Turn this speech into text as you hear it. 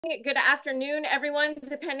Good afternoon, everyone,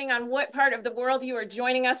 depending on what part of the world you are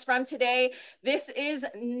joining us from today. This is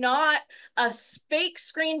not a fake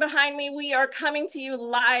screen behind me. We are coming to you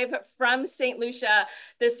live from St. Lucia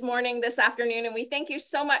this morning, this afternoon, and we thank you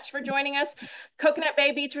so much for joining us. Coconut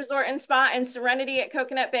Bay Beach Resort and Spa and Serenity at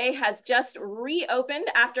Coconut Bay has just reopened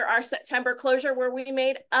after our September closure, where we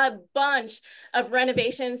made a bunch of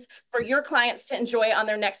renovations for your clients to enjoy on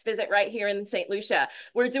their next visit right here in St. Lucia.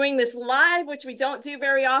 We're doing this live, which we don't do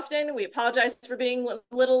very often. We apologize for being a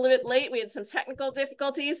little bit late. We had some technical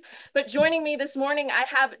difficulties, but joining me this morning, I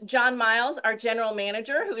have John Miles, our general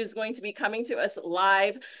manager, who is going to be coming to us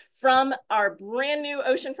live from our brand new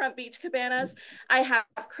oceanfront beach cabanas. I have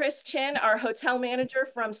Chris Chin, our hotel manager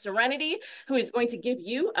from Serenity, who is going to give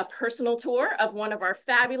you a personal tour of one of our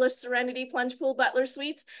fabulous Serenity plunge pool butler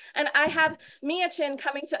suites. And I have Mia Chin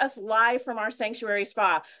coming to us live from our sanctuary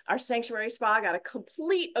spa. Our sanctuary spa got a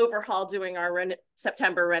complete overhaul doing our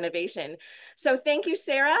September renovation. So thank you,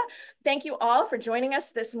 Sarah. Thank you all for joining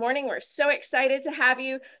us this morning. We're so excited to have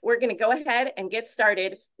you. We're going to go ahead and get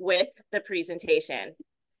started with the presentation.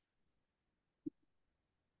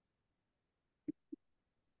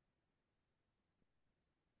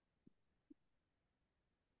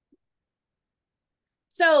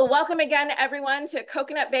 So welcome again, everyone, to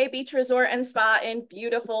Coconut Bay Beach Resort and Spa in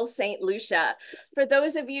beautiful St. Lucia. For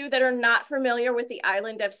those of you that are not familiar with the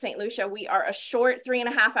island of St. Lucia, we are a short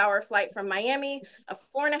 3.5-hour flight from Miami, a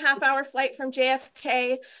 4.5-hour flight from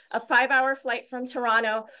JFK, a 5-hour flight from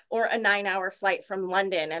Toronto, or a 9-hour flight from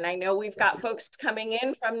London. And I know we've got folks coming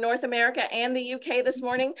in from North America and the UK this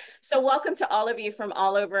morning. So welcome to all of you from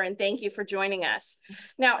all over, and thank you for joining us.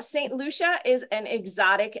 Now, St. Lucia is an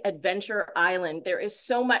exotic adventure island. There is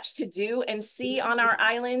so much to do and see on our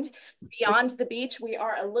island beyond the beach. We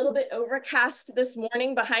are a little bit overcast this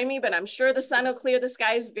morning behind me, but I'm sure the sun will clear the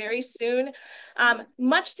skies very soon.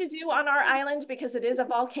 Much to do on our island because it is a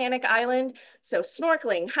volcanic island. So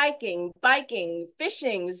snorkeling, hiking, biking,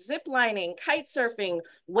 fishing, zip lining, kite surfing,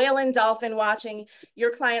 whale and dolphin watching. Your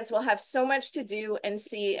clients will have so much to do and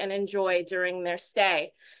see and enjoy during their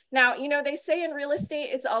stay. Now, you know, they say in real estate,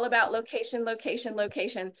 it's all about location, location,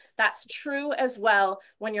 location. That's true as well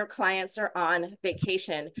when your clients are on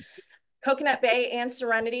vacation. Coconut Bay and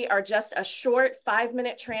Serenity are just a short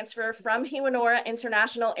 5-minute transfer from Hewanora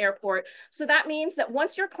International Airport. So that means that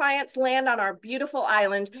once your clients land on our beautiful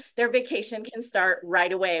island, their vacation can start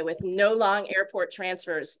right away with no long airport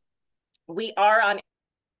transfers. We are on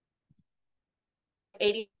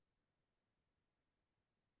 85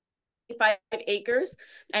 acres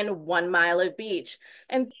and 1 mile of beach,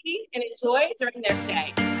 and see and enjoy during their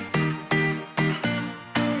stay.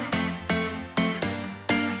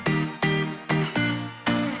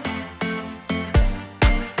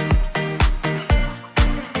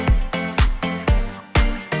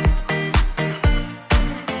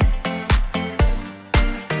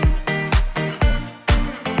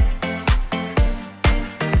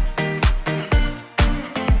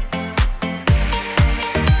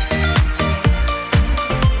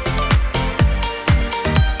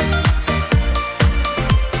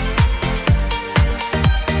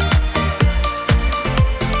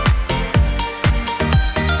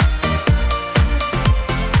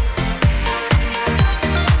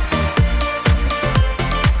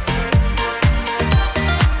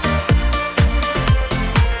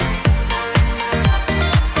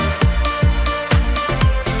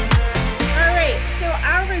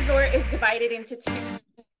 Into two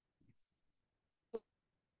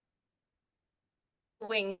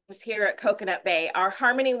wings here at Coconut Bay. Our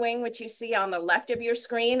Harmony wing, which you see on the left of your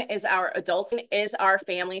screen, is our adults and is our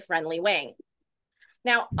family-friendly wing.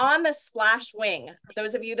 Now, on the Splash wing,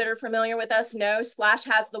 those of you that are familiar with us know Splash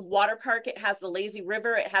has the Waterpark, it has the lazy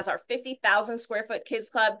river, it has our 50,000 square foot kids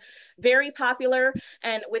club, very popular.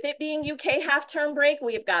 And with it being UK half-term break,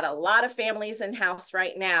 we've got a lot of families in house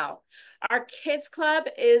right now. Our kids club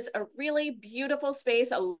is a really beautiful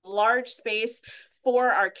space, a large space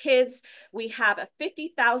for our kids. We have a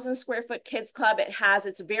 50,000 square foot kids club. It has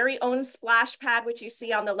its very own splash pad, which you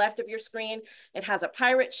see on the left of your screen. It has a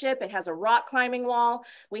pirate ship. It has a rock climbing wall.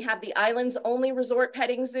 We have the island's only resort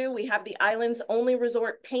petting zoo. We have the island's only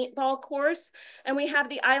resort paintball course. And we have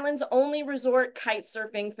the island's only resort kite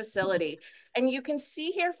surfing facility. And you can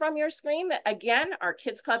see here from your screen that, again, our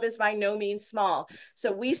kids club is by no means small.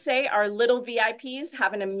 So we say our little VIPs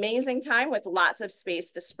have an amazing time with lots of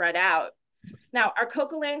space to spread out. Now, our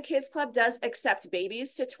Cocoland Kids Club does accept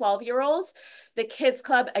babies to 12-year-olds. The Kids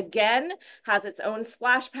Club, again, has its own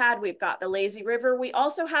splash pad. We've got the lazy river. We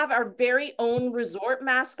also have our very own resort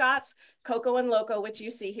mascots, Coco and Loco, which you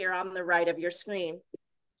see here on the right of your screen.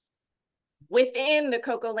 Within the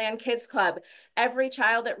Coco Land Kids Club, every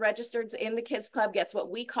child that registers in the Kids Club gets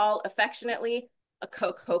what we call affectionately a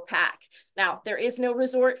Coco Pack. Now, there is no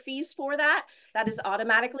resort fees for that. That is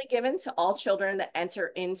automatically given to all children that enter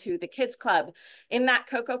into the Kids Club. In that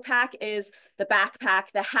Coco Pack is the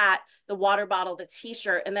backpack, the hat, the water bottle, the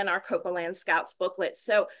t-shirt, and then our Coco Land Scouts booklet.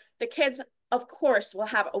 So the kids, of course, will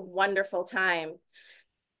have a wonderful time.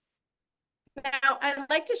 Now, I'd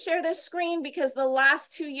like to share this screen because the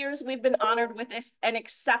last 2 years we've been honored with an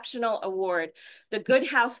exceptional award, the Good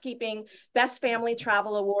Housekeeping Best Family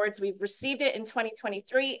Travel Awards. We've received it in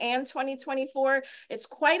 2023 and 2024. It's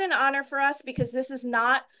quite an honor for us because this is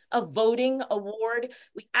not a voting award.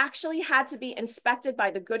 We actually had to be inspected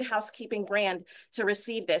by the Good Housekeeping brand to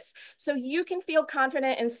receive this. So you can feel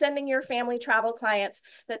confident in sending your family travel clients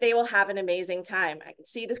that they will have an amazing time. I can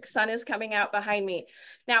see the sun is coming out behind me.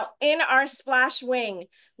 Now, in our splash wing,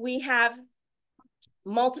 we have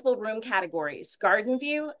multiple room categories: garden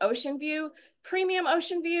view, ocean view, premium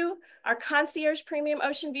ocean view, our concierge premium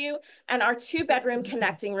ocean view, and our 2-bedroom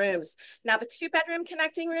connecting rooms. Now, the 2-bedroom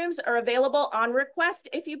connecting rooms are available on request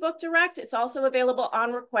if you book direct. It's also available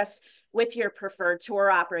on request with your preferred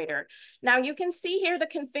tour operator. Now, you can see here the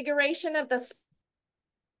configuration of the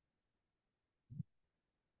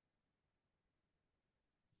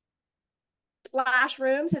splash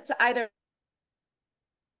rooms. It's either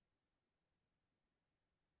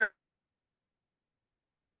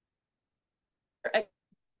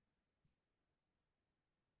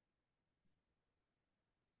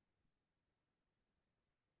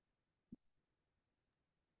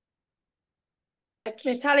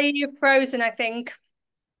Natalia, you're frozen, I think.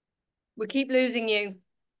 We keep losing you.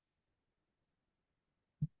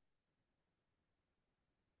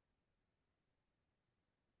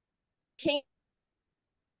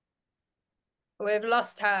 We've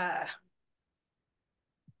lost her.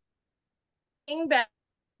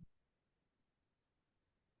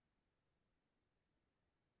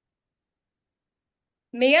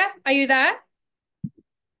 Mia, are you there?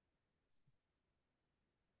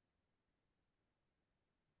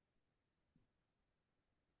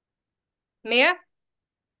 Mia?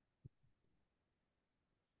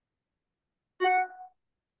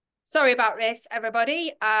 Sorry about this,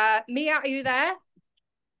 everybody. Mia, are you there?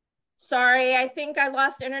 Sorry, I think I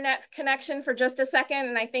lost internet connection for just a second,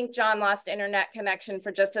 and I think John lost internet connection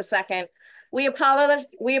for just a second. We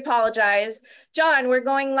apologize. John, we're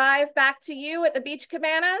going live back to you at the Beach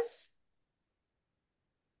Cabanas.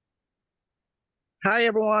 Hi,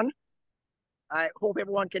 everyone. I hope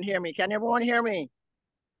everyone can hear me. Can everyone hear me?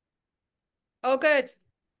 All good.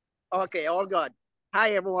 Okay, all good.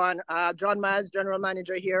 Hi, everyone. John Miles, General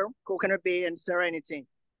Manager here, Coconut Bay and Serenity.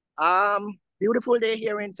 Beautiful day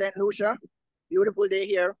here in Saint Lucia. Beautiful day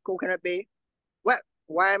here, Coconut Bay. Well,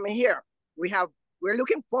 why am I here? We're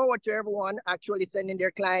looking forward to everyone actually sending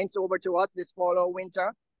their clients over to us this fall or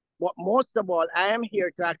winter. But most of all, I am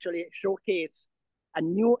here to actually showcase a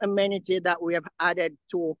new amenity that we have added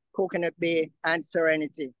to Coconut Bay and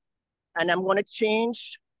Serenity. And I'm going to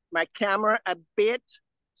change my camera a bit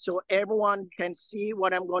so everyone can see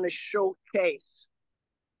what I'm going to showcase.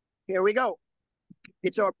 Here we go.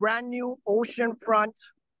 It's our brand new oceanfront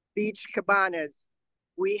beach cabanas.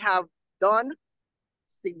 We have done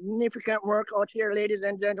significant work out here, ladies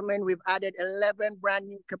and gentlemen. We've added 11 brand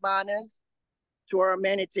new cabanas to our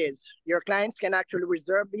amenities. Your clients can actually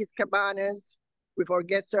reserve these cabanas with our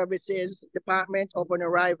guest services department upon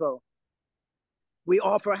arrival. We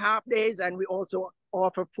offer half days and we also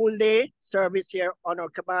offer full day service here on our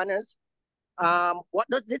cabanas. What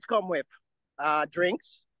does this come with?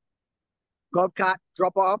 Drinks, golf cart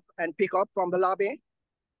drop off and pick up from the lobby.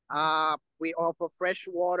 We offer fresh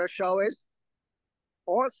water showers.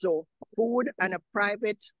 Also, food and a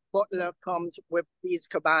private butler comes with these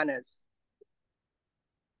cabanas.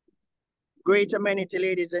 Great amenity,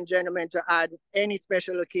 ladies and gentlemen, to add any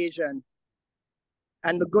special occasion.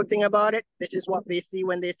 And the good thing about it, this is what they see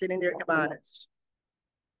when they sit in their cabanas.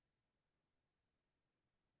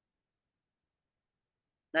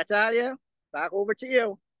 Natalia, back over to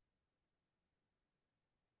you.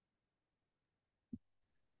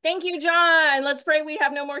 Thank you, John. Let's pray we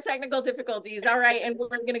have no more technical difficulties. All right, and we're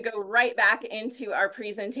going to go right back into our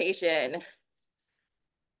presentation.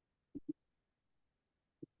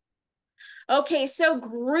 Okay, so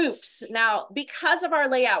groups. Now, because of our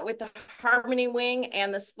layout with the Harmony Wing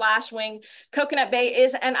and the Splash Wing, Coconut Bay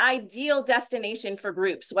is an ideal destination for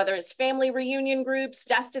groups, whether it's family reunion groups,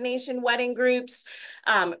 destination wedding groups,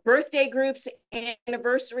 birthday groups,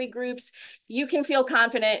 anniversary groups. You can feel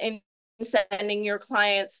confident in sending your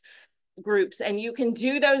clients groups, and you can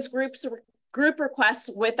do those groups group requests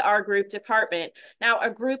with our group department. Now, a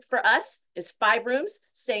group for us is 5 rooms,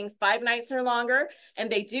 staying 5 nights or longer,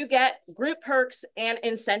 and they do get group perks and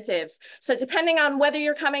incentives. So depending on whether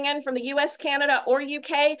you're coming in from the US, Canada, or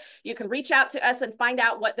UK, you can reach out to us and find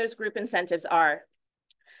out what those group incentives are.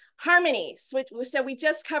 Harmony. So we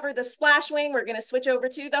just covered the splash wing. We're going to switch over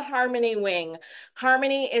to the Harmony wing.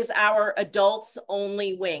 Harmony is our adults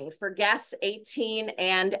only wing for guests 18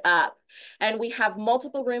 and up. And we have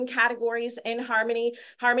multiple room categories in Harmony.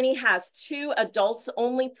 Harmony has 2 adults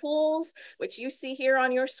only pools, which you see here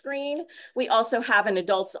on your screen. We also have an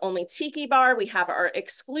adults only tiki bar. We have our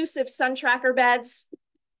exclusive sun tracker beds.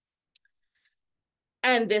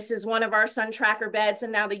 And this is one of our sun tracker beds.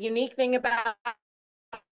 And now the unique thing about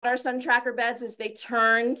our sun tracker beds is they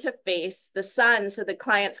turn to face the sun so the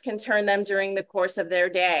clients can turn them during the course of their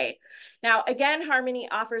day. Now, again, Harmony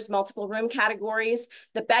offers multiple room categories.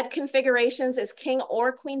 The bed configurations is king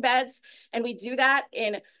or queen beds, and we do that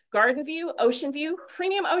in garden view, ocean view,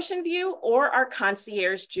 premium ocean view, or our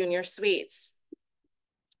concierge junior suites.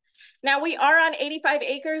 Now, we are on 85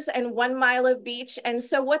 acres and 1 mile of beach. And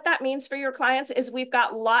so what that means for your clients is we've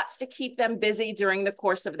got lots to keep them busy during the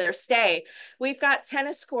course of their stay. We've got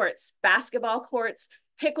tennis courts, basketball courts,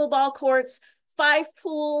 pickleball courts, 5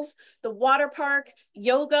 pools, the water park,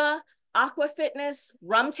 yoga, aqua fitness,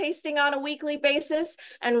 rum tasting on a weekly basis.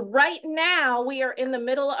 And right now we are in the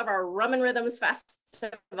middle of our Rum and Rhythms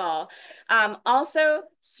Festival. Also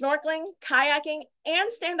snorkeling, kayaking,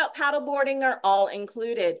 and stand-up paddleboarding are all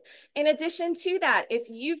included. In addition to that, if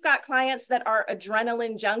you've got clients that are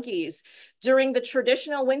adrenaline junkies, during the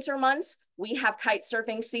traditional winter months, we have kite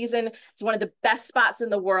surfing season. It's one of the best spots in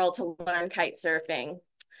the world to learn kite surfing.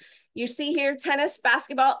 You see here tennis,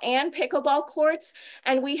 basketball, and pickleball courts,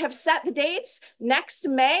 and we have set the dates. Next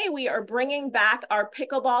May, we are bringing back our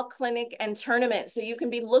pickleball clinic and tournament. So you can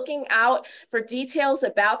be looking out for details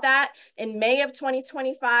about that. In May of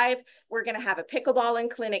 2025, we're gonna have a pickleball and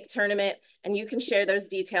clinic tournament, and you can share those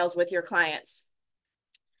details with your clients.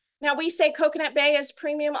 Now, we say Coconut Bay is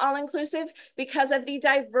premium all-inclusive because of the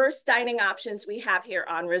diverse dining options we have here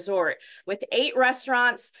on resort. With 8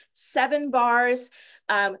 restaurants, 7 bars,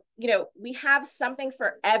 we have something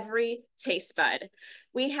for every taste bud.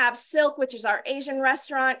 We have Silk, which is our Asian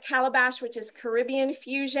restaurant, Calabash, which is Caribbean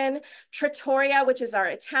fusion, Trattoria, which is our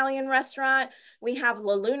Italian restaurant. We have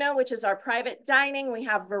La Luna, which is our private dining. We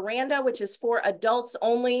have Veranda, which is for adults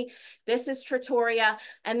only. This is Trattoria.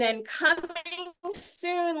 And then coming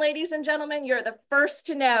soon, ladies and gentlemen, you're the first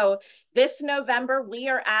to know, this November, we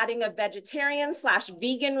are adding a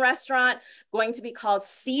vegetarian/vegan restaurant going to be called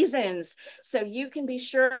Seasons. So you can be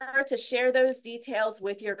sure to share those details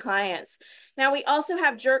with your clients. Now, we also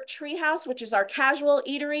have Jerk Treehouse, which is our casual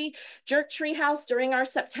eatery. Jerk Treehouse, during our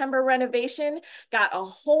September renovation, got a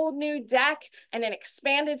whole new deck and an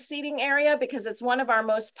expanded seating area because it's one of our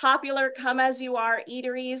most popular come-as-you-are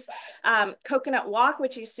eateries. Coconut Walk,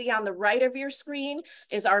 which you see on the right of your screen,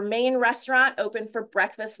 is our main restaurant open for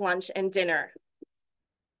breakfast, lunch, and dinner.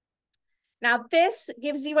 Now, this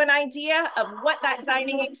gives you an idea of what that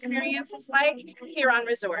dining experience is like here on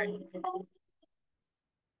resort.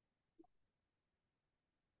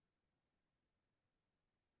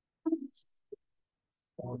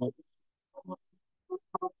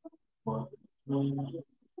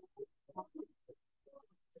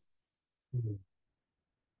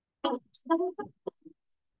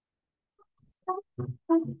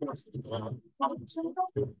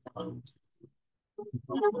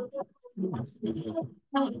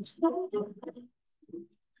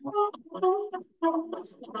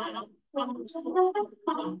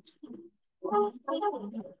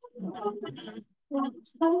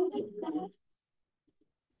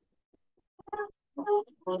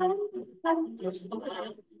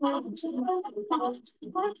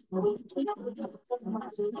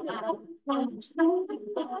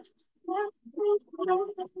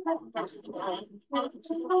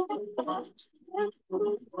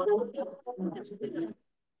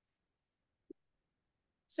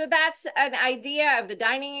 So that's an idea of the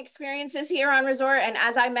dining experiences here on resort. And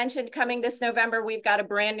as I mentioned, coming this November, we've got a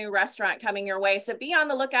brand new restaurant coming your way. So be on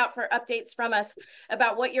the lookout for updates from us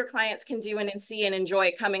about what your clients can do and see and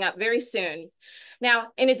enjoy coming up very soon.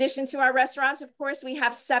 Now, in addition to our restaurants, of course, we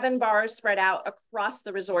have 7 bars spread out across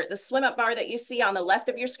the resort. The swim up bar that you see on the left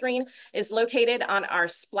of your screen is located on our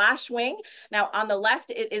splash wing. Now, on the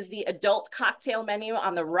left, it is the adult cocktail menu.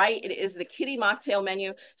 On the right, it is the kiddie mocktail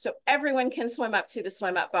menu. So everyone can swim up to the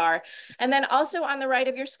swim up bar. And then also on the right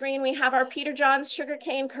of your screen, we have our Peter John's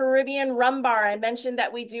Sugarcane Caribbean Rum Bar. I mentioned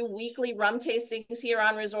that we do weekly rum tastings here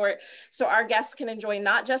on resort. So our guests can enjoy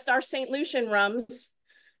not just our Saint Lucian rums,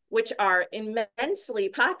 which are immensely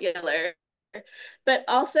popular, but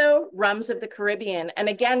also rums of the Caribbean. And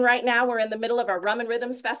again, right now we're in the middle of our Rum and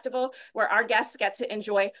Rhythms Festival, where our guests get to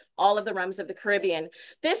enjoy all of the rums of the Caribbean.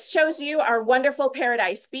 This shows you our wonderful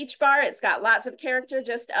Paradise Beach Bar. It's got lots of character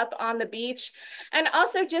just up on the beach. And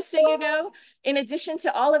also, just so you know, in addition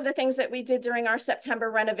to all of the things that we did during our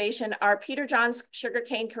September renovation, our Peter John's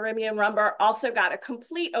Sugarcane Caribbean Rum Bar also got a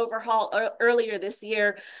complete overhaul earlier this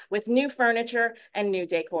year with new furniture and new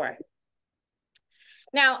decor.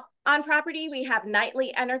 Now, on property, we have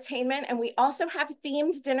nightly entertainment, and we also have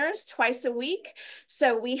themed dinners twice a week.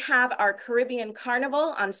 So we have our Caribbean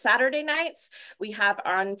Carnival on Saturday nights. We have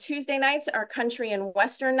on Tuesday nights our Country and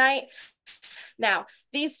Western night. Now,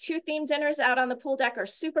 these two themed dinners out on the pool deck are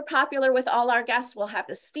super popular with all our guests. We'll have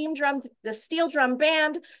the steel drum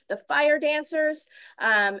band, the fire dancers,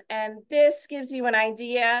 and this gives you an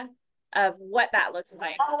idea of what that looks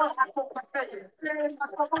like.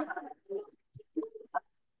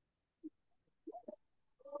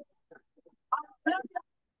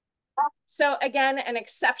 So again, an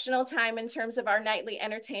exceptional time in terms of our nightly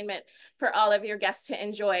entertainment for all of your guests to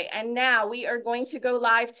enjoy. And now we are going to go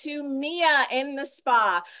live to Mia in the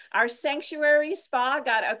spa. Our sanctuary spa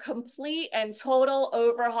got a complete and total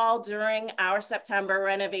overhaul during our September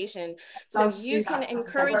renovation. So you can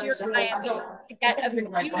encourage your client to get a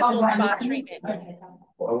beautiful spa treatment.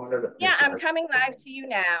 Yeah, I'm coming live to you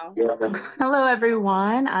now. Hello,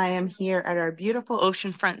 everyone. I am here at our beautiful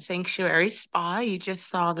oceanfront sanctuary spa. You just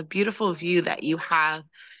saw the beautiful view that you have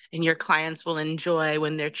and your clients will enjoy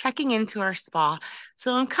when they're checking into our spa.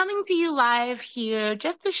 So I'm coming to you live here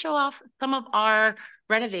just to show off some of our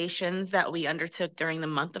renovations that we undertook during the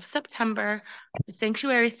month of September. The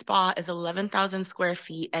sanctuary spa is 11,000 square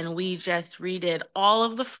feet, and we just redid all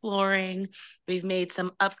of the flooring. We've made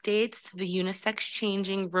some updates to the unisex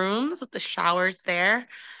changing rooms with the showers there.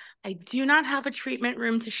 I do not have a treatment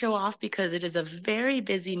room to show off because it is a very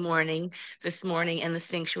busy morning this morning in the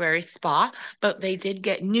sanctuary spa, but they did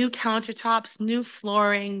get new countertops, new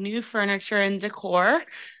flooring, new furniture and decor.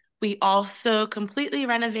 We also completely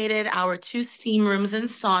renovated our 2 steam rooms and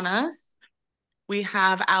saunas. We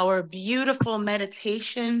have our beautiful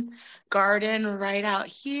meditation garden right out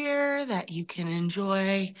here that you can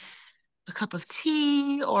enjoy a cup of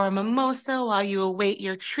tea or a mimosa while you await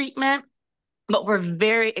your treatment. But we're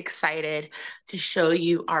very excited to show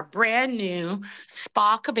you our brand new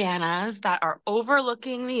spa cabanas that are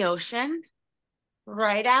overlooking the ocean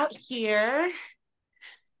right out here.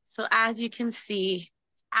 So as you can see,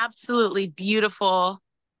 it's absolutely beautiful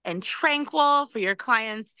and tranquil for your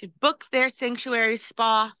clients to book their sanctuary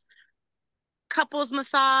spa, couples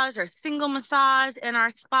massage or single massage in our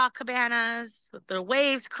spa cabanas with the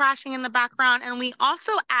waves crashing in the background. And we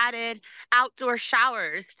also added outdoor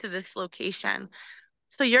showers to this location.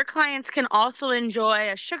 So your clients can also enjoy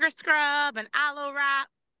a sugar scrub, an aloe wrap,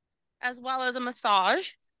 as well as a massage,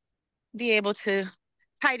 be able to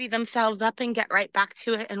tidy themselves up and get right back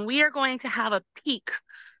to it. And we are going to have a peek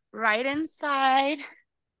right inside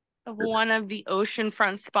of one of the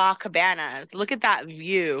oceanfront spa cabanas. Look at that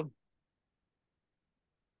view.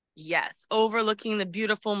 Yes, overlooking the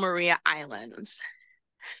beautiful Maria Islands.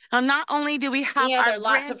 Now, not only do we have there are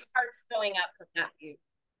lots of hearts going up from that view.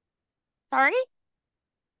 Sorry?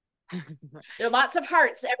 There are lots of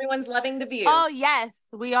hearts. Everyone's loving the view. Oh, yes.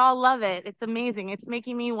 We all love it. It's amazing. It's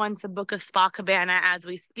making me want to book a spa cabana as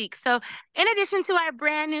we speak. So in addition to our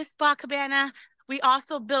brand new spa cabana, we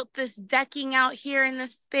also built this decking out here in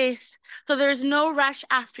this space. So there's no rush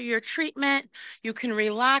after your treatment. You can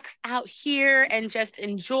relax out here and just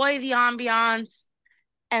enjoy the ambiance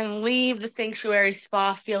and leave the sanctuary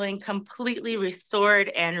spa feeling completely restored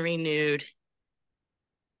and renewed.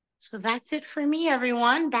 So that's it for me,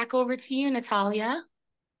 everyone. Back over to you, Natalia.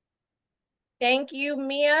 Thank you,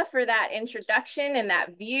 Mia, for that introduction and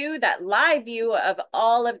that view, that live view of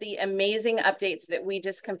all of the amazing updates that we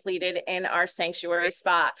just completed in our sanctuary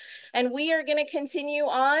spa. And we are going to continue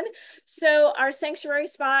on. So our sanctuary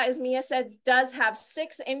spa, as Mia said, does have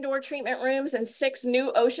 6 indoor treatment rooms and 6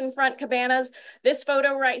 new oceanfront cabanas. This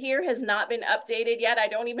photo right here has not been updated yet. I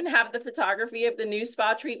don't even have the photography of the new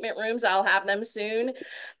spa treatment rooms. I'll have them soon.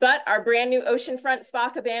 But our brand new oceanfront spa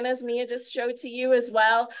cabanas, Mia just showed to you as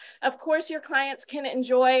well. Of course, your clients can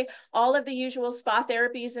enjoy all of the usual spa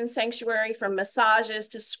therapies in sanctuary, from massages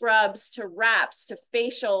to scrubs to wraps to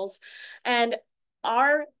facials. And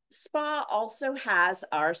our spa also has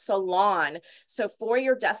our salon. So for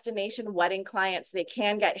your destination wedding clients, they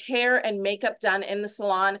can get hair and makeup done in the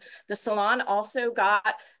salon. The salon also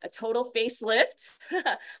got a total facelift,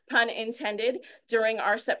 pun intended, during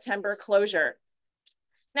our September closure.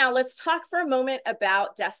 Now let's talk for a moment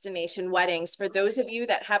about destination weddings. For those of you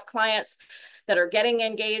that have clients that are getting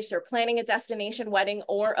engaged or planning a destination wedding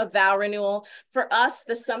or a vow renewal, for us,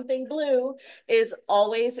 the something blue is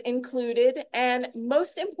always included. And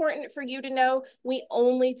most important for you to know, we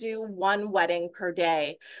only do one wedding per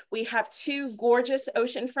day. We have two gorgeous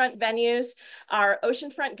oceanfront venues, our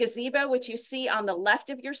oceanfront gazebo, which you see on the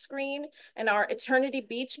left of your screen, and our Eternity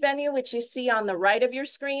Beach venue, which you see on the right of your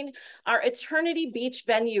screen. Our Eternity Beach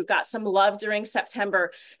venue got some love during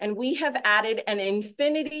September, and we have added an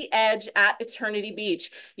infinity edge at Eternity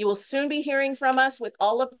Beach. You will soon be hearing from us with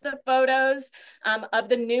all of the photos of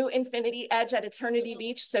the new infinity edge at Eternity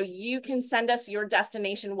Beach, so you can send us your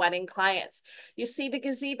destination wedding clients. You see the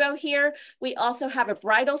gazebo here. We also have a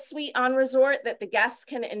bridal suite on resort that the guests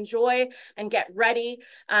can enjoy and get ready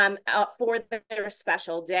for their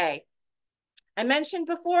special day. I mentioned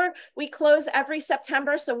before, we close every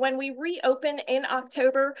September. So when we reopen in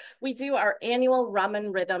October, we do our annual Rum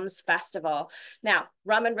and Rhythms Festival. Now,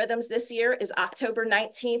 Rum and Rhythms this year is October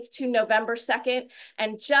 19th to November 2nd.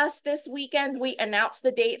 And just this weekend, we announced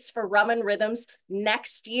the dates for Rum and Rhythms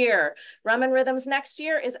next year. Rum and Rhythms next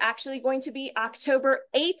year is actually going to be October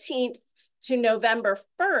 18th to November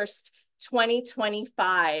 1st,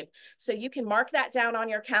 2025. So you can mark that down on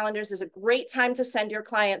your calendars as a great time to send your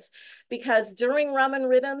clients, because during Rum and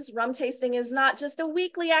Rhythms, rum tasting is not just a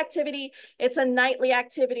weekly activity, it's a nightly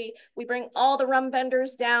activity. We bring all the rum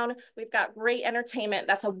vendors down. We've got great entertainment.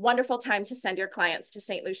 That's a wonderful time to send your clients to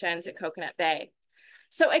St. Lucia and to Coconut Bay.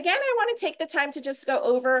 So again, I want to take the time to just go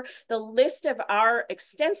over the list of our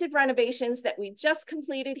extensive renovations that we just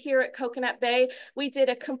completed here at Coconut Bay. We did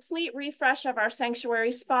a complete refresh of our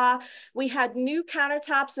sanctuary spa. We had new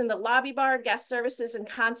countertops in the lobby bar, guest services, and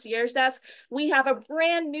concierge desk. We have a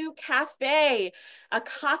brand new cafe, a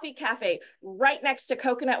coffee cafe right next to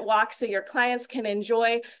Coconut Walk, so your clients can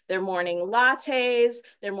enjoy their morning lattes,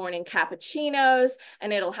 their morning cappuccinos,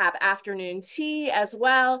 and it'll have afternoon tea as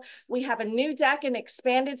well. We have a new deck and expanded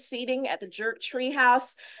seating at the Jerk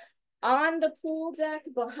Treehouse. On the pool deck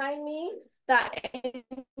behind me, that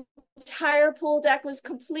entire pool deck was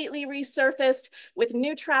completely resurfaced with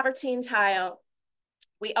new travertine tile.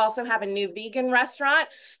 We also have a new vegan restaurant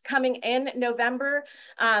coming in November.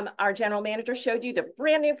 Our general manager showed you the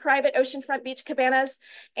brand new private oceanfront beach cabanas,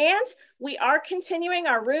 and we are continuing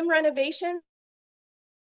our room renovation.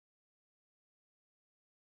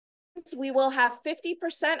 We will have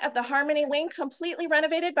 50% of the Harmony Wing completely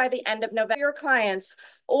renovated by the end of November. Your clients,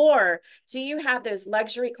 or do you have those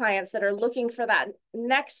luxury clients that are looking for that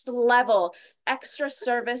next level, extra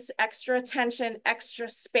service, extra attention, extra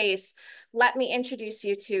space? Let me introduce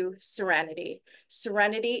you to Serenity.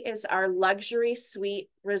 Serenity is our luxury suite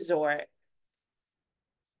resort.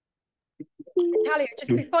 Natalia,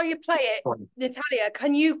 just before you play it, Natalia,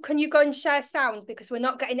 can you go and share sound, because we're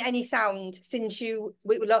not getting any sound since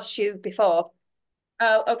we lost you before.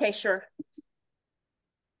 Oh, okay, sure.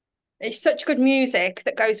 It's such good music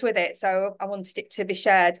that goes with it, so I wanted it to be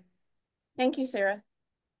shared. Thank you, Sarah.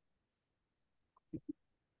 Is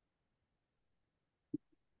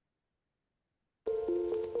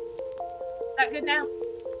that good now?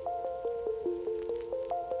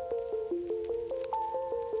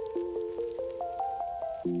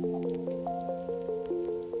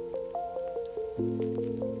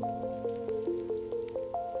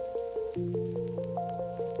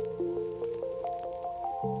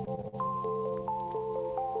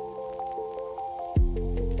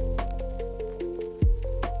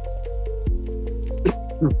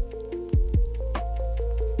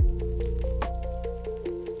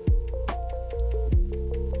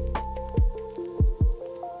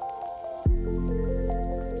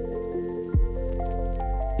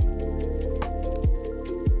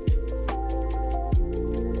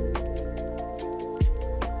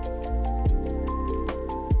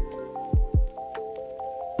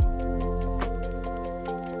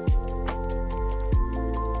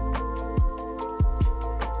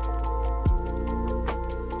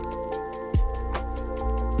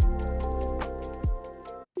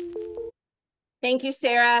 Thank you,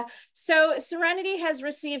 Sarah. So Serenity has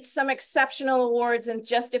received some exceptional awards in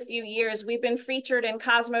just a few years. We've been featured in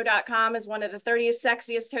Cosmo.com as one of the 30th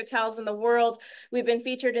sexiest hotels in the world. We've been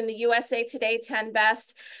featured in the USA Today 10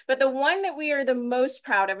 Best. But the one that we are the most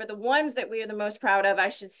proud of, or the ones that we are the most proud of, I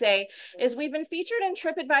should say, is we've been featured in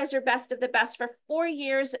TripAdvisor Best of the Best for 4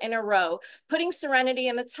 years in a row, putting Serenity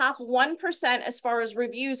in the top 1% as far as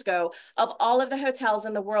reviews go of all of the hotels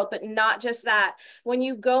in the world. But not just that. When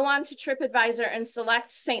you go on to TripAdvisor and select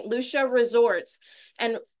Saint Lucia resorts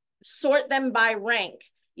and sort them by rank,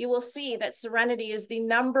 you will see that Serenity is the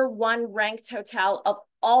 #1 ranked hotel of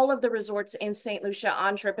all of the resorts in St. Lucia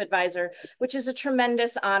on TripAdvisor, which is a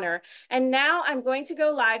tremendous honor. And now I'm going to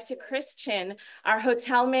go live to Chris Chin, our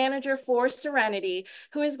hotel manager for Serenity,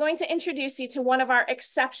 who is going to introduce you to one of our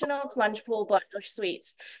exceptional plunge pool butler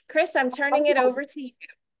suites. Chris, I'm turning it over to you.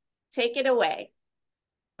 Take it away.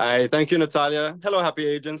 Hi, thank you, Natalia. Hello, happy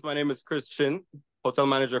agents. My name is Chris Chin, hotel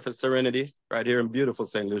manager for Serenity, right here in beautiful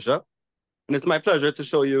St. Lucia. And it's my pleasure to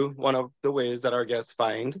show you one of the ways that our guests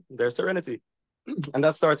find their serenity. And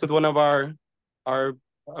that starts with one of our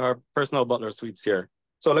personal butler suites here.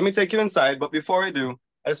 So let me take you inside, but before I do,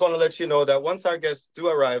 I just want to let you know that once our guests do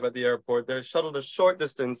arrive at the airport, they're shuttled a short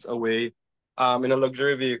distance away in a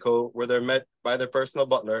luxury vehicle where they're met by their personal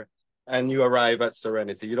butler, and you arrive at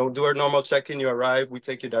Serenity. You don't do a normal check-in, you arrive, we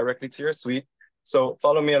take you directly to your suite. So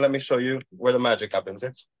follow me and let me show you where the magic happens.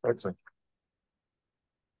 Right, so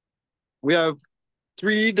we have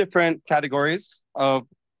 3 different categories of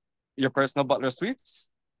your personal butler suites,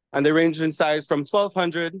 and they range in size from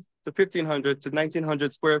 1,200 to 1,500 to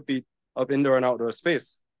 1,900 square feet of indoor and outdoor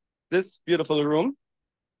space. This beautiful room,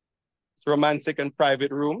 this romantic and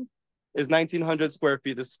private room, is 1,900 square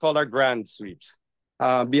feet. This is called our Grand Suite.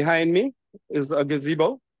 Behind me is a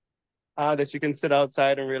gazebo that you can sit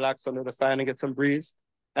outside and relax under the fan and get some breeze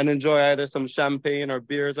and enjoy either some champagne or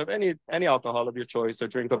beers of any alcohol of your choice or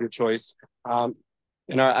drink of your choice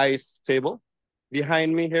in our ice table.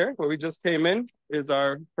 Behind me here, where we just came in, is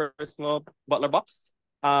our personal butler box.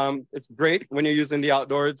 It's great when you're using the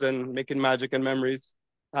outdoors and making magic and memories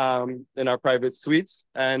in our private suites.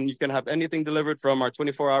 And you can have anything delivered from our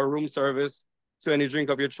 24-hour room service to any drink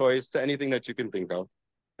of your choice to anything that you can think of.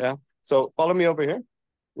 Yeah. So follow me over here.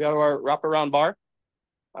 We have our wraparound bar.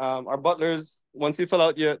 Our butlers, once you fill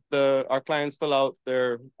out our clients fill out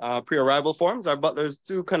their pre-arrival forms, our butlers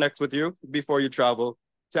do connect with you before you travel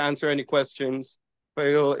to answer any questions,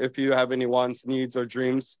 if you have any wants, needs, or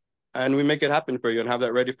dreams, and we make it happen for you and have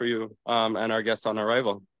that ready for you and our guests on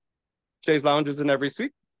arrival. Chaise lounges in every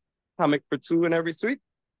suite, hammock for 2 in every suite.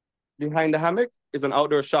 Behind the hammock is an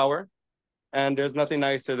outdoor shower, and there's nothing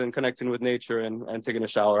nicer than connecting with nature and taking a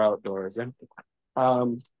shower outdoors.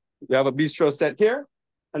 We have a bistro set here,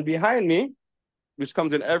 and behind me, which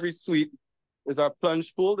comes in every suite, is our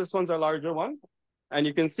plunge pool. This one's our larger one, and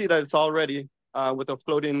you can see that it's all ready with a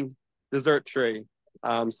floating dessert tray.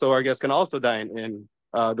 So our guests can also dine in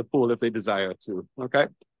the pool if they desire to, okay?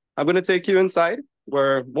 I'm gonna take you inside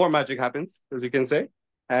where more magic happens, as you can say,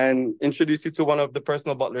 and introduce you to one of the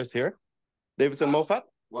personal butlers here, Davidson Moffat.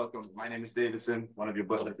 Welcome, my name is Davidson, one of your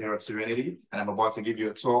butlers here at Serenity, and I'm about to give you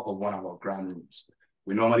a tour of one of our grand rooms.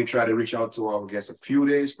 We normally try to reach out to our guests a few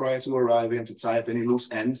days prior to arriving to tie up any loose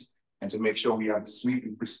ends and to make sure we have the suite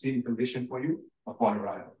in pristine condition for you upon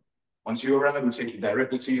arrival. Once you arrive, we take you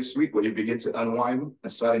directly to your suite where you begin to unwind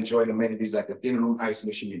and start enjoying amenities like an in-room ice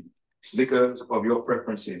machine, liquors of your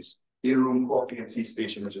preferences, in-room coffee and tea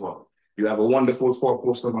station as well. You have a wonderful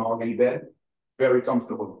 4-poster mahogany bed, very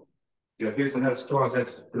comfortable. Your business closet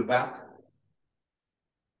to the back.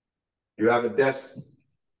 You have a desk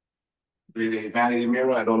with a vanity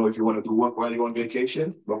mirror. I don't know if you want to do work while you're on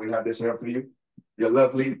vacation, but we have this here for you. Your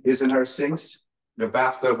lovely business sinks, the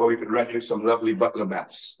bathtub where we could rent you some lovely butler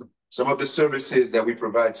baths. Some of the services that we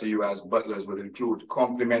provide to you as butlers would include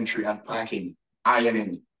complimentary unpacking,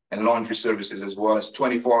 ironing, and laundry services, as well as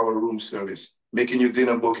 24-hour room service, making you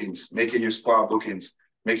dinner bookings, making you spa bookings,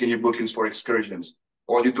 making you bookings for excursions.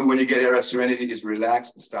 All you do when you get here at Serenity is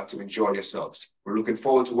relax and start to enjoy yourselves. We're looking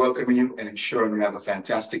forward to welcoming you and ensuring you have a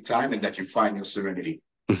fantastic time and that you find your serenity.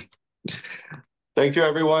 Thank you,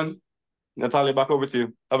 everyone. Natalia, back over to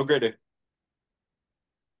you. Have a great day.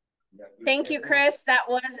 Thank you, Chris. That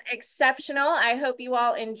was exceptional. I hope you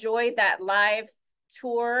all enjoyed that live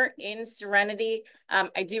tour in Serenity.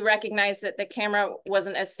 I do recognize that the camera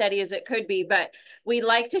wasn't as steady as it could be, but we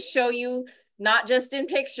like to show you, not just in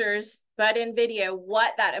pictures, but in video,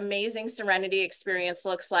 what that amazing Serenity experience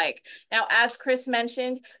looks like. Now, as Chris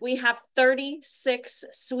mentioned, we have 36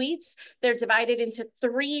 suites. They're divided into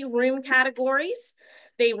 3 room categories.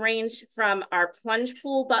 They range from our plunge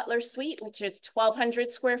pool butler suite, which is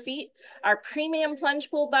 1,200 square feet, our premium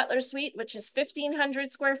plunge pool butler suite, which is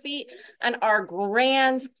 1,500 square feet, and our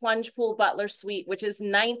grand plunge pool butler suite, which is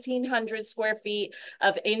 1,900 square feet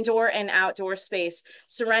of indoor and outdoor space.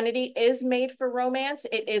 Serenity is made for romance.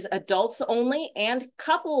 It is adults only and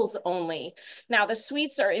couples only. Now, the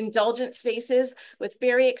suites are indulgent spaces with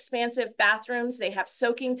very expansive bathrooms. They have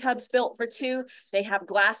soaking tubs built for 2. They have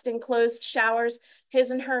glassed enclosed showers, his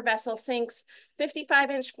and her vessel sinks,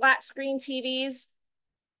 55-inch flat screen TVs,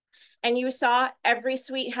 And you saw every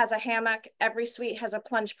suite has a hammock, every suite has a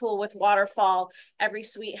plunge pool with waterfall, every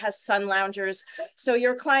suite has sun loungers. So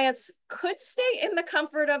your clients could stay in the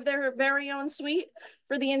comfort of their very own suite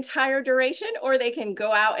for the entire duration, or they can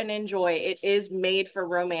go out and enjoy. It is made for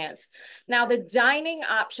romance. Now, the dining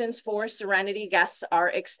options for Serenity guests are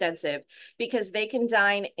extensive because they can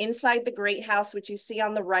dine inside the Great House, which you see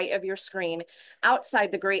on the right of your screen,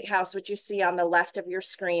 outside the Great House, which you see on the left of your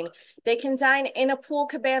screen. They can dine in a pool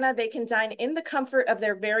cabana. They can dine in the comfort of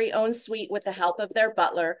their very own suite with the help of their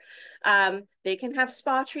butler. They can have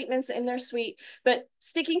spa treatments in their suite, but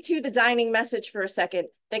sticking to the dining message for a second,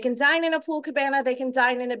 they can dine in a pool cabana, they can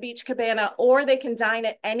dine in a beach cabana, or they can dine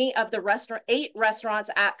at any of the 8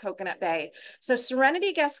 restaurants at Coconut Bay. So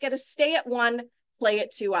Serenity guests get a stay at 1, play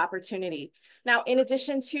at 2 opportunity. Now, in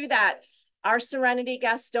addition to that, our Serenity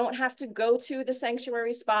guests don't have to go to the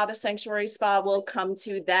Sanctuary Spa. The Sanctuary Spa will come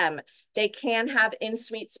to them. They can have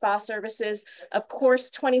in-suite spa services, of course,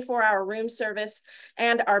 24-hour room service,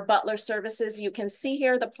 and our butler services. You can see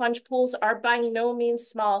here the plunge pools are by no means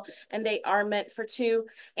small, and they are meant for 2.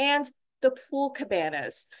 And the pool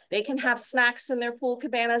cabanas. They can have snacks in their pool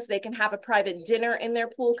cabanas. They can have a private dinner in their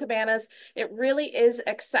pool cabanas. It really is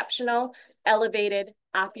exceptional, elevated,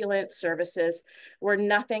 opulent services where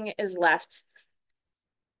nothing is left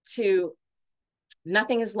to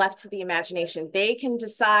the imagination. They can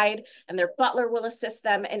decide, and their butler will assist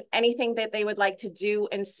them in anything that they would like to do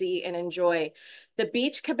and see and enjoy. The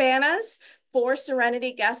beach cabanas, for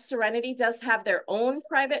Serenity guests, Serenity does have their own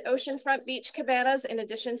private oceanfront beach cabanas in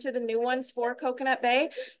addition to the new ones for Coconut Bay.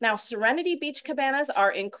 Now, Serenity beach cabanas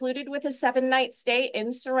are included with a 7-night stay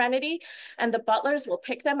in Serenity, and the butlers will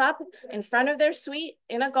pick them up in front of their suite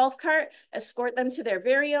in a golf cart, escort them to their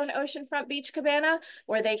very own oceanfront beach cabana,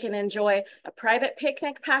 where they can enjoy a private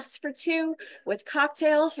picnic packed for 2 with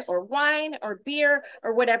cocktails or wine or beer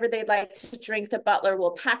or whatever they'd like to drink. The butler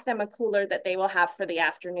will pack them a cooler that they will have for the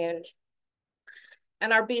afternoon.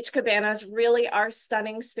 And our beach cabanas really are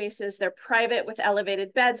stunning spaces. They're private with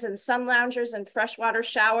elevated beds and sun loungers and freshwater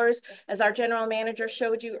showers, as our general manager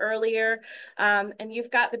showed you earlier. And you've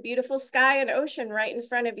got the beautiful sky and ocean right in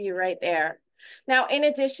front of you right there. Now, in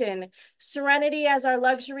addition, Serenity as our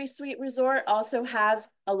luxury suite resort also has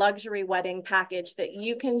a luxury wedding package that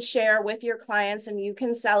you can share with your clients and you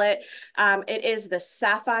can sell it. It is the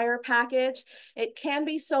Sapphire package. It can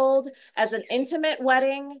be sold as an intimate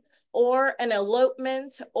wedding or an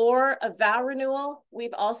elopement or a vow renewal.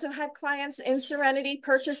 We've also had clients in Serenity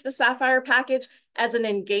purchase the Sapphire package as an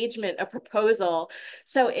engagement, a proposal.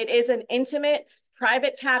 So it is an intimate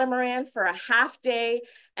private catamaran for a half day,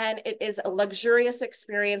 and it is a luxurious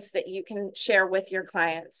experience that you can share with your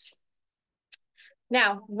clients.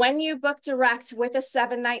 Now, when you book direct with a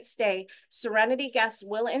 7-night stay, Serenity guests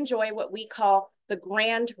will enjoy what we call the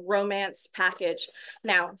Grand Romance package.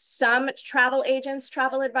 Now, some travel agents,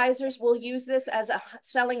 travel advisors will use this as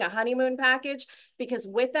selling a honeymoon package, because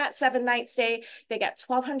with that 7-night stay, they get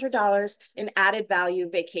 $1,200 in added value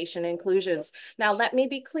vacation inclusions. Now, let me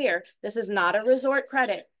be clear, this is not a resort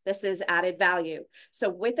credit. This is added value. So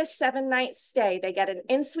with a 7-night stay, they get an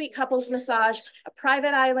in-suite couples massage, a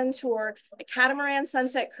private island tour, a catamaran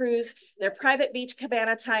sunset cruise, their private beach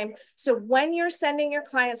cabana time. So when you're sending your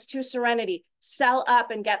clients to Serenity, sell up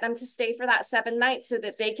and get them to stay for that 7 nights so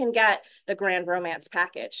that they can get the Grand Romance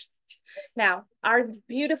package. Now, our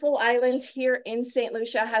beautiful island here in Saint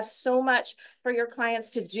Lucia has so much for your clients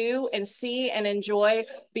to do and see and enjoy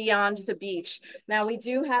beyond the beach. Now, we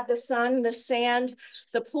do have the sun, the sand,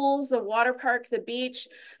 the pools, the water park, the beach,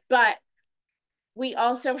 but we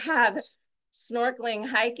also have snorkeling,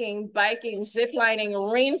 hiking, biking, ziplining,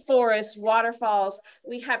 rainforests, waterfalls.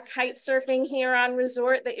 We have kite surfing here on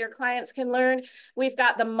resort that your clients can learn. We've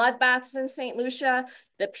got the mud baths in Saint Lucia,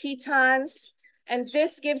 the pitons, and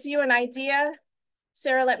this gives you an idea.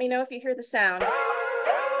 Sarah, let me know if you hear the sound.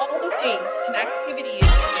 All the things and activities.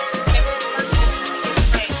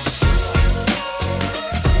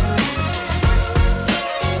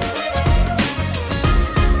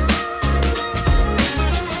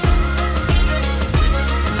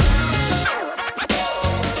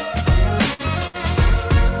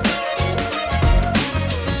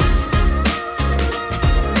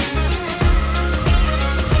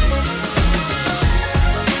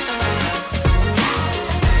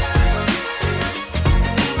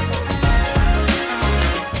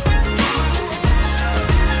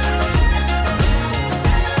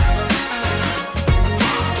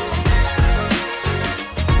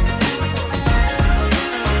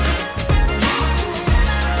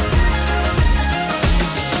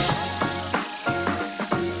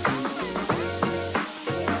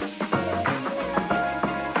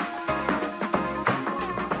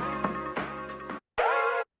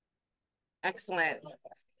 Excellent.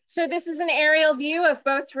 So this is an aerial view of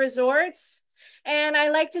both resorts. And I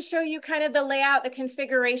like to show you kind of the layout, the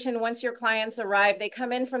configuration once your clients arrive. They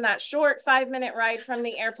come in from that short 5-minute ride from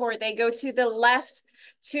the airport. They go to the left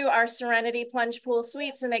to our Serenity Plunge Pool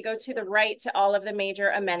Suites, and they go to the right to all of the major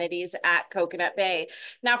amenities at Coconut Bay.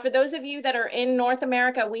 Now, for those of you that are in North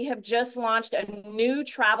America, we have just launched a new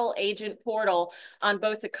travel agent portal on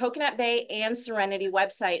both the Coconut Bay and Serenity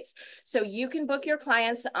websites. So you can book your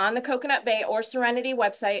clients on the Coconut Bay or Serenity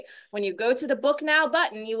website. When you go to the Book Now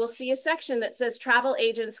button, you will see a section that says Travel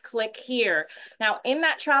Agents, click here. Now, in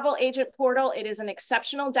that travel agent portal, it is an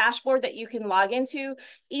exceptional dashboard that you can log into,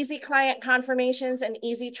 easy client confirmations, and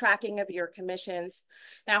easy tracking of your commissions.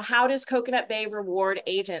 Now, how does Coconut Bay reward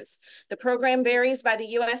agents? The program varies by the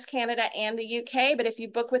US, Canada, and the UK, but if you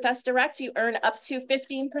book with us direct, you earn up to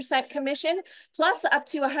 15% commission, plus up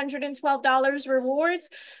to $112 rewards.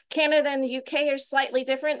 Canada and the UK are slightly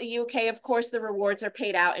different. The UK, of course, the rewards are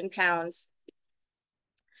paid out in pounds.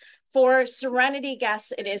 For Serenity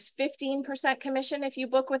guests, it is 15% commission if you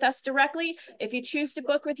book with us directly. If you choose to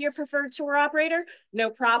book with your preferred tour operator, no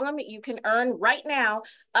problem. You can earn right now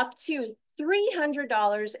up to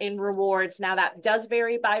 $300 in rewards. Now that does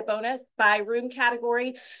vary by room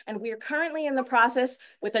category. And we are currently in the process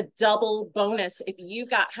with a double bonus. If you've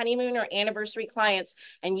got honeymoon or anniversary clients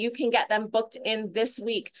and you can get them booked in this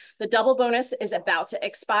week, the double bonus is about to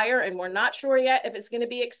expire and we're not sure yet if it's going to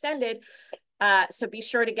be extended. So be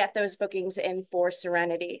sure to get those bookings in for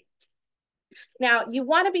Serenity. Now, you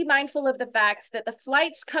want to be mindful of the fact that the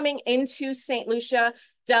flights coming into St. Lucia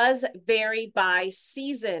does vary by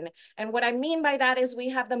season. And what I mean by that is we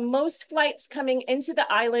have the most flights coming into the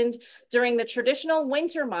island during the traditional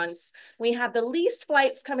winter months. We have the least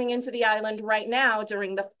flights coming into the island right now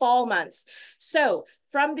during the fall months. So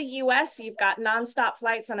from the US, you've got nonstop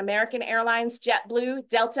flights on American Airlines, JetBlue,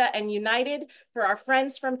 Delta, and United. For our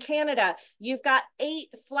friends from Canada, you've got 8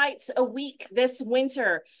 flights a week this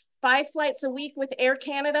winter, 5 flights a week with Air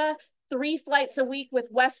Canada, 3 flights a week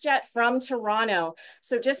with WestJet from Toronto.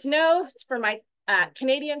 So just know for my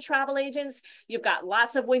Canadian travel agents, you've got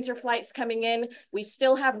lots of winter flights coming in. We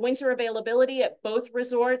still have winter availability at both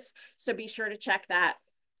resorts, so be sure to check that.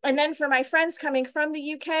 And then for my friends coming from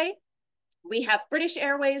the UK, we have British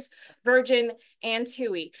Airways, Virgin, and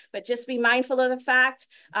TUI, but just be mindful of the fact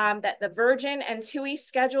that the Virgin and TUI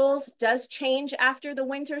schedules does change after the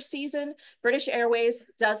winter season. British Airways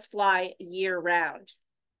does fly year round.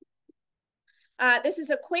 This is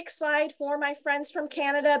a quick slide for my friends from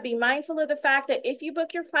Canada. Be mindful of the fact that if you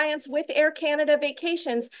book your clients with Air Canada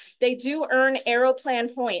Vacations, they do earn Aeroplan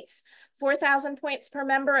points. 4,000 points per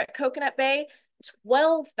member at Coconut Bay,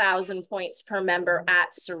 12,000 points per member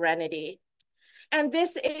at Serenity. And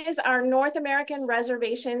this is our North American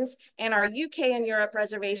reservations and our UK and Europe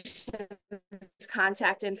reservations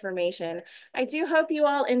contact information. I do hope you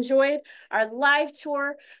all enjoyed our live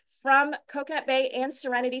tour from Coconut Bay and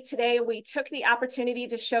Serenity today. We took the opportunity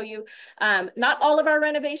to show you not all of our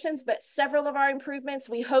renovations, but several of our improvements.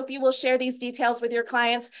 We hope you will share these details with your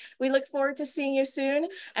clients. We look forward to seeing you soon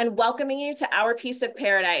and welcoming you to our piece of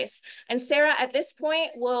paradise. And Sarah, at this point,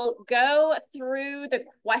 we'll go through the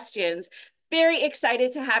questions. Very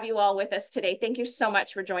excited to have you all with us today. Thank you so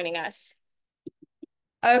much for joining us.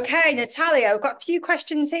 Okay, Natalia, I've got a few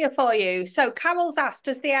questions here for you. So Carol's asked,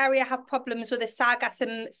 does the area have problems with the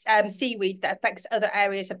sargassum seaweed that affects other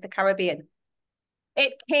areas of the Caribbean?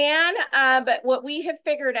 It can, but what we have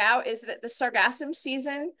figured out is that the sargassum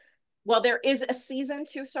season, well, there is a season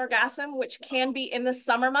to sargassum, which can be in the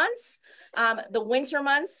summer months. The winter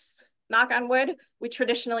months, knock on wood, we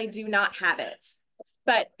traditionally do not have it.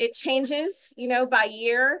 But it changes, you know, by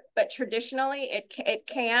year, but traditionally it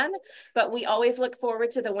can, but we always look forward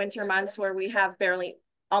to the winter months where we have barely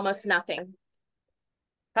almost nothing.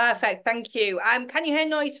 Perfect, thank you. Can you hear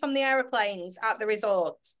noise from the aeroplanes at the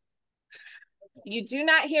resort? You do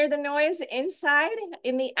not hear the noise inside.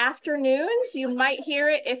 In the afternoons, you might hear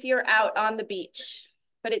it if you're out on the beach,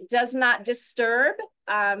 but it does not disturb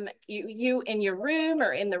you in your room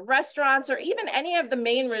or in the restaurants or even any of the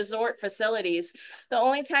main resort facilities. The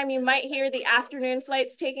only time you might hear the afternoon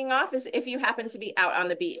flights taking off is if you happen to be out on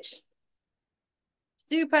the beach.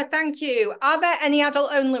 Super, thank you. Are there any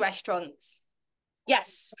adult-only restaurants?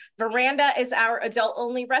 Yes, Veranda is our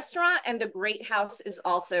adult-only restaurant, and the Great House is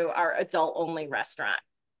also our adult-only restaurant.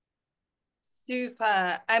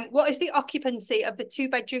 Super. What is the occupancy of the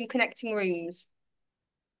 2-bedroom connecting rooms?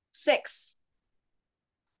 6.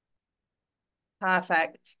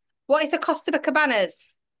 Perfect. What is the cost of a cabanas?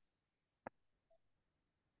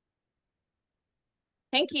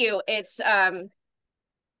 Thank you. It's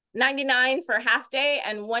 $99 for a half day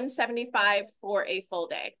and $175 for a full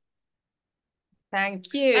day.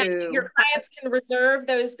 Thank you. And your clients can reserve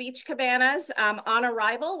those beach cabanas on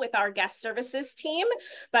arrival with our guest services team.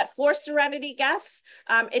 But for Serenity guests,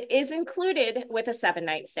 it is included with a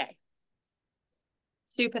 7-night stay.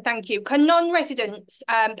 Super, thank you. Can non-residents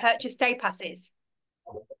purchase day passes?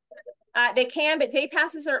 They can, but day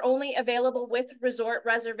passes are only available with resort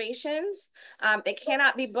reservations. They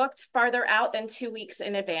cannot be booked farther out than 2 weeks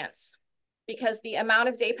in advance because the amount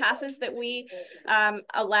of day passes that we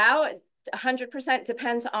allow 100%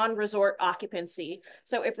 depends on resort occupancy.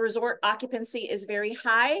 So if resort occupancy is very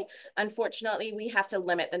high, unfortunately, we have to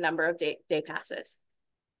limit the number of day passes.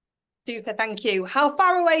 Super, thank you. How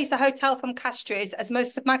far away is the hotel from Castries, as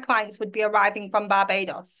most of my clients would be arriving from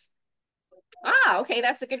Barbados? Okay,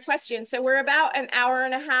 that's a good question. So we're about an hour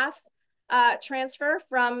and a half transfer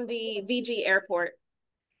from the VG airport.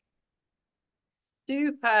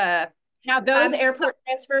 Super. Now, those airport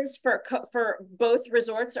transfers for both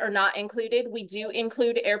resorts are not included. We do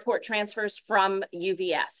include airport transfers from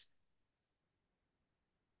UVF.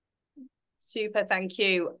 Super, thank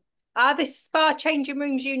you. Are the spa changing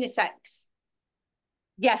rooms unisex?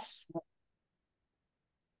 Yes.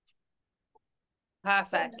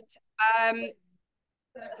 Perfect.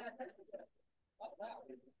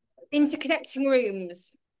 Interconnecting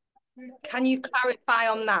rooms. Can you clarify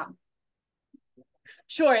on that?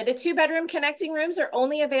 Sure. The 2-bedroom connecting rooms are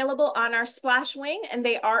only available on our splash wing, and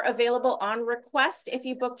they are available on request if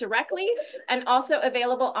you book directly, and also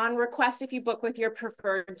available on request if you book with your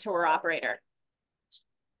preferred tour operator.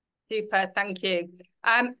 Super, thank you.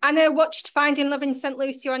 Anna watched Finding Love in Saint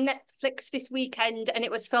Lucia on Netflix this weekend, and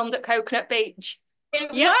it was filmed at Coconut Beach. It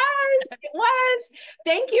was.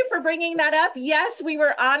 Thank you for bringing that up. Yes, we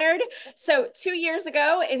were honored. So 2 years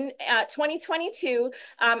ago in 2022,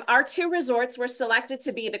 our 2 resorts were selected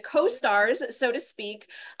to be the co-stars, so to speak,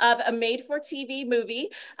 of a made-for-TV movie.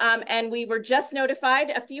 And we were just notified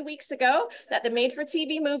a few weeks ago that the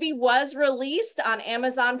made-for-TV movie was released on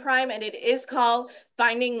Amazon Prime, and it is called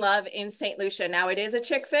Finding Love in Saint Lucia. Now, it is a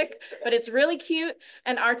chick flick, but it's really cute.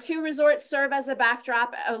 And our 2 resorts serve as a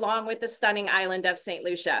backdrop along with the stunning island of Saint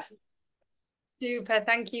Lucia. Super,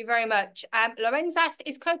 thank you very much. Lorenz asked,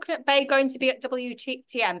 is Coconut Bay going to be at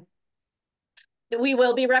WTM? We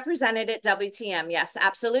will be represented at WTM. Yes,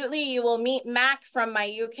 absolutely. You will meet Mac from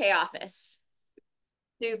my UK office.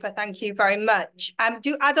 Super, thank you very much.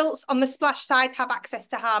 Do adults on the splash side have access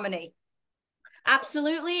to Harmony?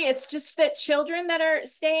 Absolutely. It's just that children that are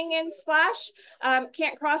staying in Splash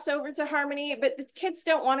can't cross over to Harmony, but the kids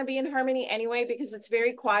don't want to be in Harmony anyway because it's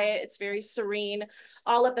very quiet. It's very serene.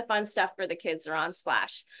 All of the fun stuff for the kids are on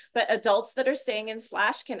Splash. But adults that are staying in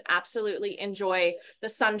Splash can absolutely enjoy the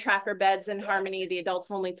sun tracker beds in Harmony, the adults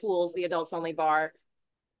only pools, the adults only bar.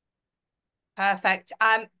 Perfect.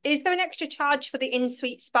 Is there an extra charge for the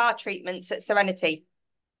in-suite spa treatments at Serenity?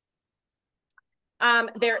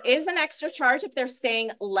 There is an extra charge if they're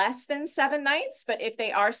staying less than 7 nights, but if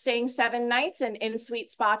they are staying 7 nights, an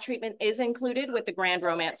in-suite spa treatment is included with the Grand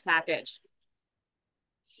Romance package.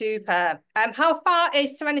 Super. How far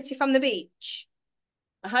is Serenity from the beach?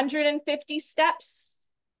 150 steps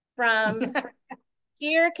from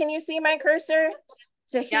here. Can you see my cursor?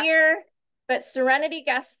 To here. But Serenity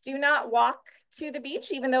guests do not walk to the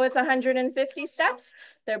beach, even though it's 150 steps.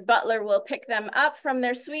 Their butler will pick them up from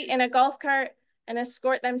their suite in a golf cart and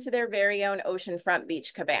escort them to their very own oceanfront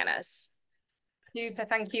beach cabanas. Super,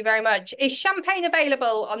 thank you very much. Is champagne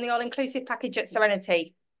available on the all-inclusive package at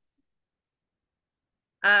Serenity?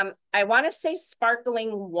 I want to say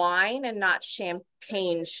sparkling wine and not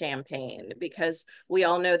champagne, because we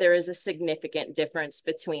all know there is a significant difference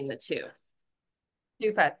between the two.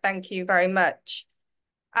 Super, thank you very much.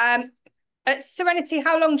 At Serenity,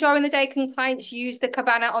 how long during the day can clients use the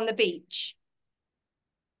cabana on the beach?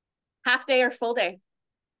 Half day or full day.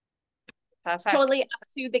 Perfect. It's totally up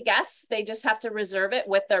to the guests. They just have to reserve it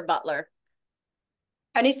with their butler.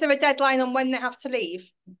 And is there a deadline on when they have to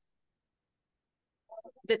leave?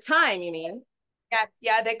 The time, you mean?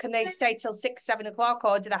 Yeah. Can they stay till 6, 7 o'clock,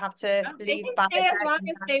 or do they have to leave? They can stay as long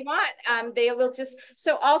as they want. They will just,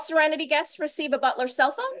 so all Serenity guests receive a butler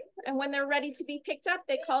cell phone, and when they're ready to be picked up,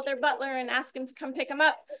 they call their butler and ask him to come pick them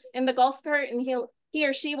up in the golf cart, and he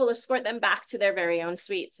or she will escort them back to their very own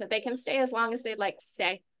suite, so they can stay as long as they'd like to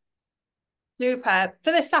stay. Super.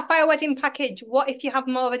 For the Sapphire Wedding package, what if you have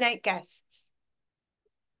more than 8 guests?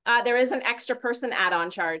 There is an extra person add-on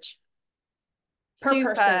charge. Per Super.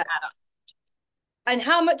 person add-on. And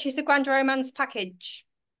how much is the Grand Romance package?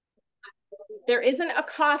 There isn't a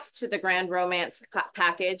cost to the Grand Romance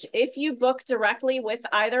package. If you book directly with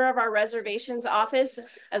either of our reservations office,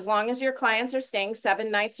 as long as your clients are staying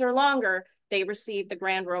 7 nights or longer, they receive the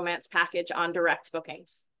Grand Romance package on direct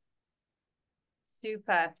bookings.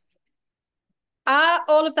 Super. Are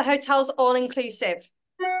all of the hotels all-inclusive?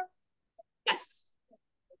 Yes.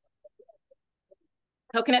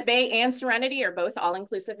 Coconut Bay and Serenity are both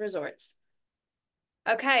all-inclusive resorts.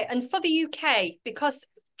 Okay, and for the UK, because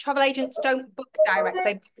travel agents don't book direct,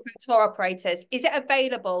 they book through tour operators, is it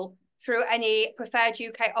available through any preferred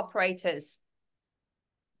UK operators?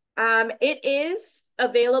 It is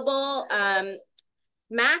available.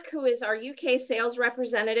 Mac, who is our UK sales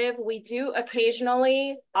representative, we do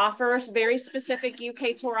occasionally offer very specific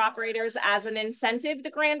UK tour operators as an incentive,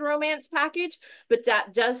 the Grand Romance package, but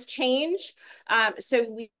that does change.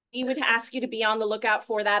 So we would ask you to be on the lookout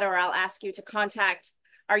for that, or I'll ask you to contact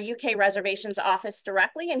our UK reservations office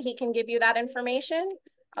directly and he can give you that information.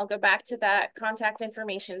 I'll go back to that contact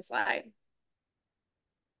information slide.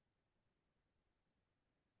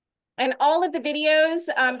 And all of the videos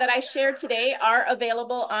that I shared today are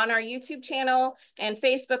available on our YouTube channel and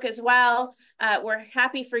Facebook as well. We're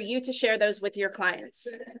happy for you to share those with your clients.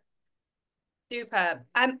 Super.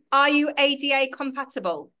 Are you ADA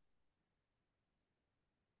compatible?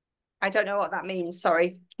 I don't know what that means,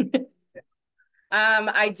 sorry.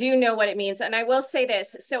 I do know what it means. And I will say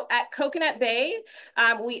this. So at Coconut Bay,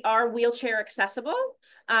 we are wheelchair accessible.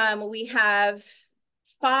 We have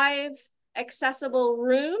 5 accessible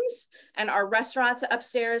rooms and our restaurants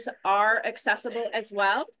upstairs are accessible as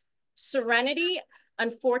well. Serenity,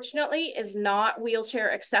 unfortunately, is not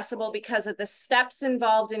wheelchair accessible because of the steps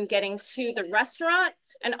involved in getting to the restaurant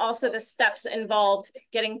and also the steps involved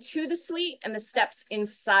getting to the suite and the steps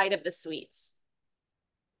inside of the suites.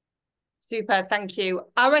 Super, thank you.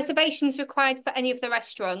 Are reservations required for any of the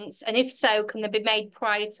restaurants? And if so, can they be made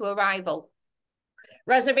prior to arrival?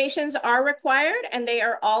 Reservations are required and they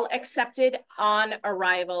are all accepted on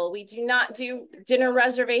arrival. We do not do dinner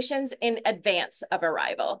reservations in advance of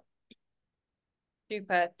arrival.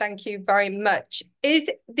 Super, thank you very much. Is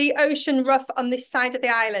the ocean rough on this side of the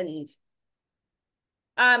island?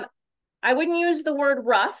 I wouldn't use the word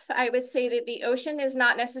rough. I would say that the ocean is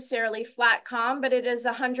not necessarily flat calm, but it is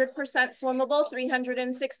 100% swimmable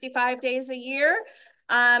 365 days a year.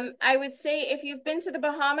 I would say if you've been to the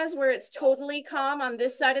Bahamas where it's totally calm, on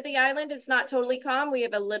this side of the island, it's not totally calm. We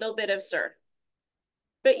have a little bit of surf.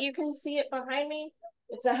 But you can see it behind me.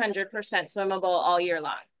 It's 100% swimmable all year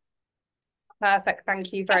long. Perfect,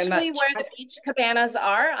 thank you very much. Especially where the beach cabanas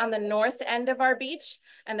are on the north end of our beach,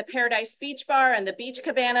 and the Paradise Beach Bar and the beach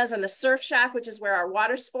cabanas and the surf shack, which is where our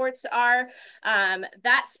water sports are.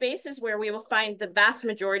 That space is where we will find the vast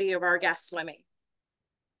majority of our guests swimming.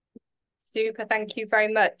 Super, thank you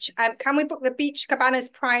very much. Can we book the beach cabanas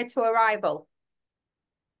prior to arrival?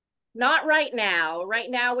 Not right now.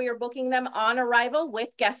 Right now, we are booking them on arrival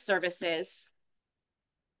with guest services.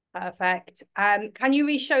 Perfect. Can you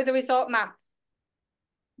re-show the resort map?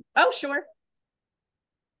 Oh, sure.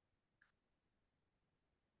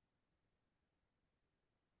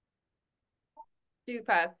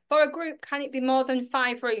 Super. For a group, can it be more than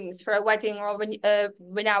 5 rooms for a wedding or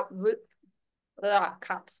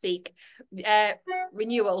can't speak.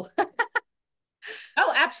 Renewal?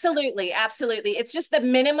 Oh, absolutely. Absolutely. It's just the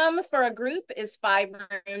minimum for a group is 5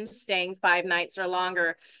 rooms staying 5 nights or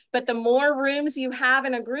longer. But the more rooms you have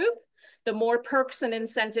in a group, the more perks and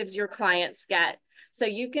incentives your clients get. So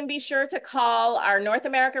you can be sure to call our North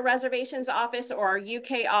America reservations office or our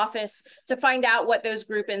UK office to find out what those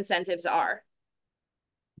group incentives are.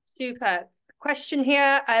 Super. Question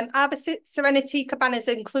here. Are the Serenity cabanas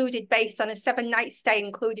included based on a 7-night stay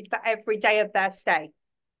included for every day of their stay?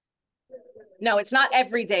 No, it's not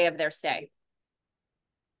every day of their stay.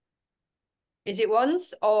 Is it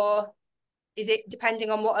once, or is it depending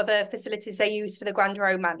on what other facilities they use for the Grand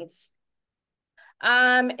Romance?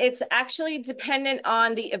 It's actually dependent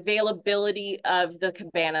on the availability of the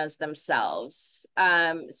cabanas themselves.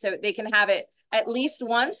 So they can have it at least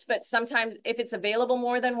once, but sometimes if it's available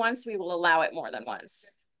more than once, we will allow it more than once.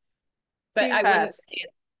 But Super. I wouldn't say it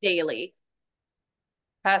daily.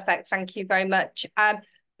 Perfect. Thank you very much.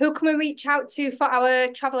 Who can we reach out to for our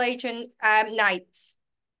travel agent nights?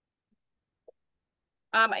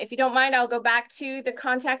 If you don't mind, I'll go back to the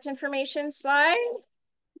contact information slide.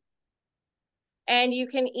 And you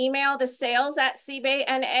can email the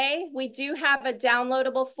sales@cbayna. We do have a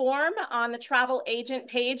downloadable form on the travel agent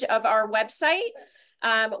page of our website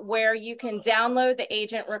where you can download the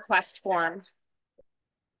agent request form.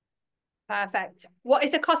 Perfect. What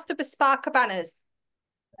is the cost of the spa cabanas?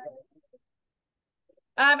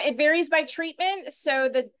 It varies by treatment. So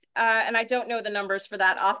and I don't know the numbers for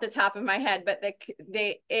that off the top of my head, but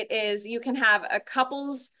you can have a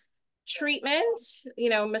couples treatment,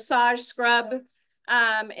 massage scrub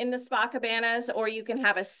in the spa cabanas, or you can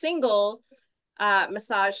have a single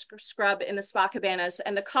massage scrub in the spa cabanas,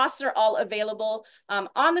 and the costs are all available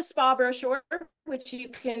on the spa brochure, which you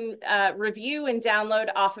can review and download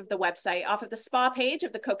off of the website, off of the spa page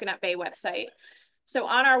of the Coconut Bay website. So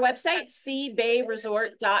on our website,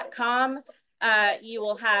 seabayresort.com, you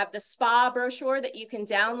will have the spa brochure that you can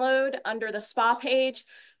download under the spa page.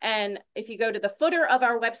 And if you go to the footer of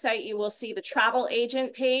our website, you will see the travel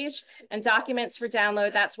agent page and documents for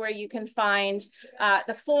download. That's where you can find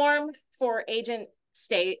the form for agent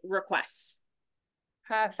stay requests.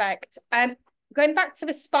 Perfect. Going back to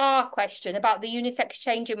the spa question about the unisex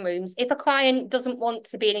changing rooms, if a client doesn't want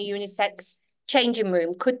to be in a unisex changing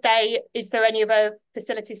room, is there any other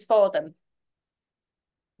facilities for them?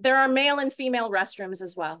 There are male and female restrooms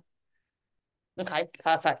as well. Okay,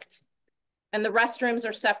 perfect. And the restrooms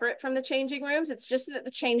are separate from the changing rooms. It's just that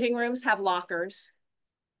the changing rooms have lockers.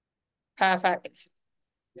 Perfect.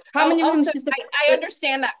 How many rooms also, I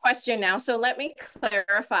understand that question now, so let me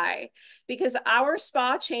clarify. Because our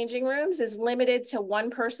spa changing rooms is limited to one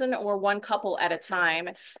person or one couple at a time.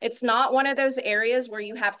 It's not one of those areas where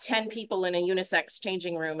you have 10 people in a unisex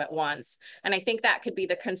changing room at once. And I think that could be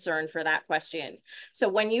the concern for that question. So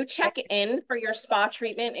when you check in for your spa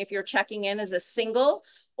treatment, if you're checking in as a single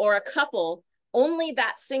or a couple, only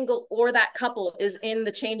that single or that couple is in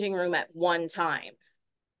the changing room at one time.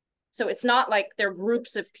 So it's not like there are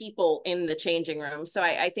groups of people in the changing room. So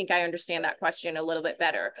I think I understand that question a little bit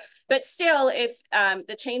better. But still, if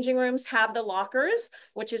the changing rooms have the lockers,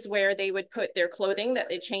 which is where they would put their clothing that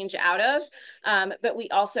they change out of, but we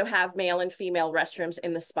also have male and female restrooms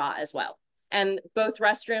in the spa as well. And both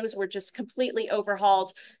restrooms were just completely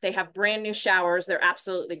overhauled. They have brand new showers. They're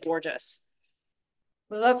absolutely gorgeous.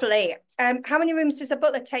 Lovely. How many rooms does a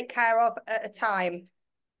butler take care of at a time?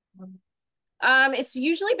 It's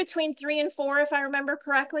usually between 3 and 4, if I remember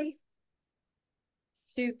correctly.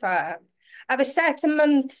 Super. Are there certain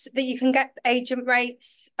months that you can get agent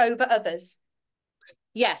rates over others?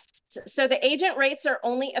 Yes. So the agent rates are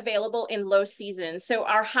only available in low season. So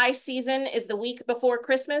our high season is the week before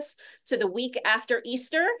Christmas to the week after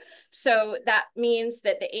Easter. So that means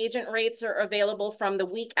that the agent rates are available from the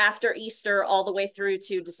week after Easter all the way through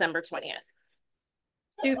to December 20th.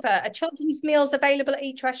 Super. Are children's meals available at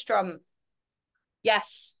each restaurant?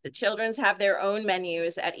 Yes, the children's have their own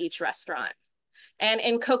menus at each restaurant. And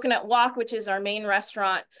in Coconut Walk, which is our main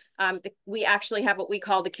restaurant, we actually have what we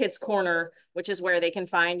call the kids' corner, which is where they can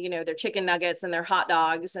find, their chicken nuggets and their hot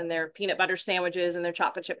dogs and their peanut butter sandwiches and their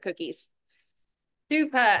chocolate chip cookies.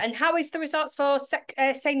 Super. And how is the resorts for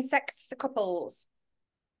same-sex couples?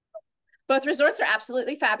 Both resorts are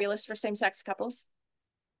absolutely fabulous for same-sex couples.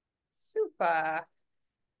 Super.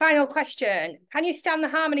 Final question. Can you stay on the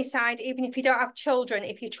Harmony side even if you don't have children,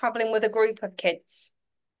 if you're traveling with a group of kids?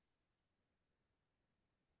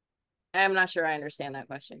 I'm not sure I understand that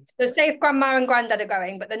question. So say if grandma and granddad are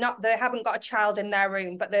going, but they haven't got a child in their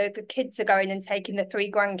room, but the kids are going and taking the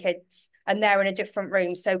 3 grandkids and they're in a different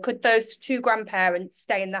room. So could those 2 grandparents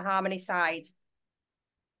stay in the Harmony side?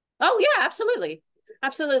 Oh yeah, absolutely.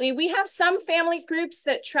 Absolutely. We have some family groups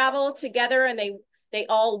that travel together and they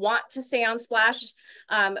all want to stay on Splash,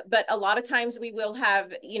 but a lot of times we will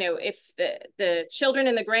have, if the children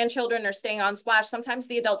and the grandchildren are staying on Splash, sometimes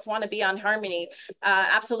the adults want to be on Harmony.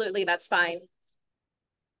 Absolutely, that's fine.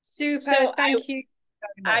 Super, so thank you.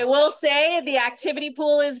 I will say the activity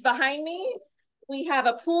pool is behind me. We have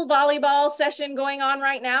a pool volleyball session going on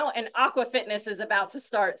right now, and aqua fitness is about to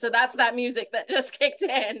start. So that's that music that just kicked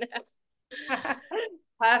in.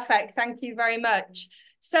 Perfect, thank you very much.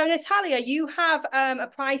 So Natalia, you have a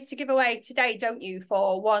prize to give away today, don't you,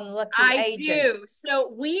 for one lucky agent? I do.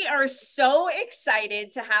 So we are so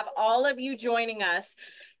excited to have all of you joining us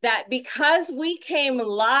that because we came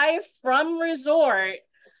live from resort,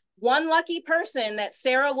 one lucky person that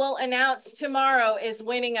Sarah will announce tomorrow is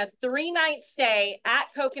winning a 3-night stay at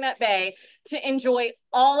Coconut Bay to enjoy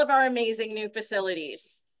all of our amazing new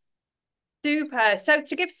facilities. Super. So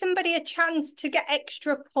to give somebody a chance to get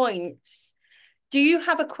extra points, do you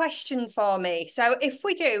have a question for me? So if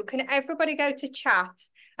we do, can everybody go to chat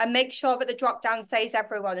and make sure that the drop down says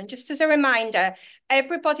everyone? And just as a reminder,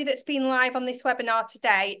 everybody that's been live on this webinar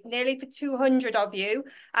today, nearly for 200 of you,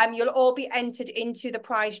 you'll all be entered into the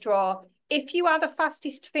prize draw. If you are the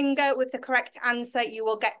fastest finger with the correct answer, you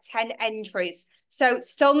will get 10 entries. So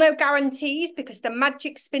still no guarantees because the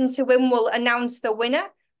magic spin to win will announce the winner,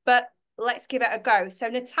 but let's give it a go. So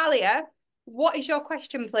Natalia, What is your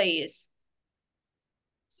question, please?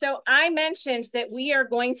 So I mentioned that we are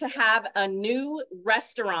going to have a new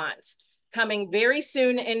restaurant coming very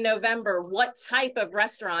soon in November. What type of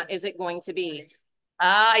restaurant is it going to be?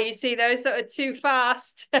 Ah, you see those that are too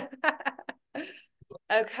fast.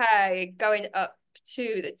 Okay, going up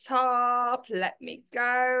to the top. Let me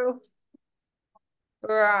go.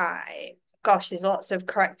 Right. Gosh, there's lots of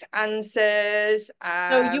correct answers.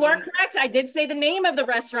 So you are correct. I did say the name of the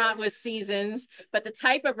restaurant was Seasons, but the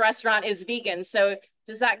type of restaurant is vegan. So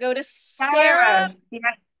does that go to Sarah? Yeah.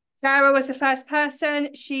 Sarah was the first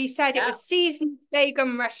person. She said it was Seasons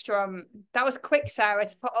Vegan Restaurant. That was quick, Sarah,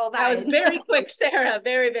 to put all that That was very quick, Sarah.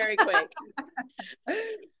 Very, very quick.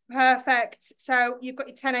 Perfect. So you've got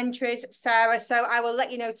your 10 entries, Sarah. So I will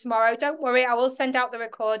let you know tomorrow. Don't worry, I will send out the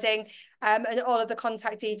recording and all of the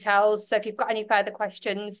contact details. So if you've got any further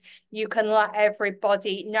questions, you can let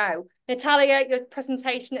everybody know. Natalia, your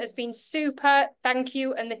presentation has been super. Thank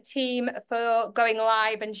you and the team for going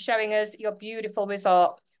live and showing us your beautiful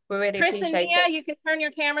resort. We really appreciate Mia, it. you can turn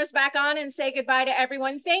your cameras back on and say goodbye to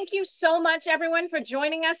everyone. Thank you so much, everyone, for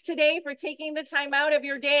joining us today, for taking the time out of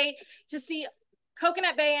your day to see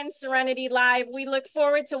Coconut Bay and Serenity live. We look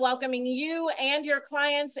forward to welcoming you and your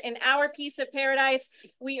clients in our piece of paradise.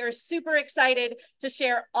 We are super excited to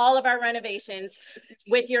share all of our renovations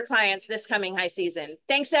with your clients this coming high season.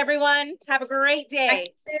 Thanks, everyone. Have a great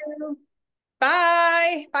day. Thank you.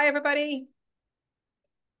 Bye. Bye, everybody.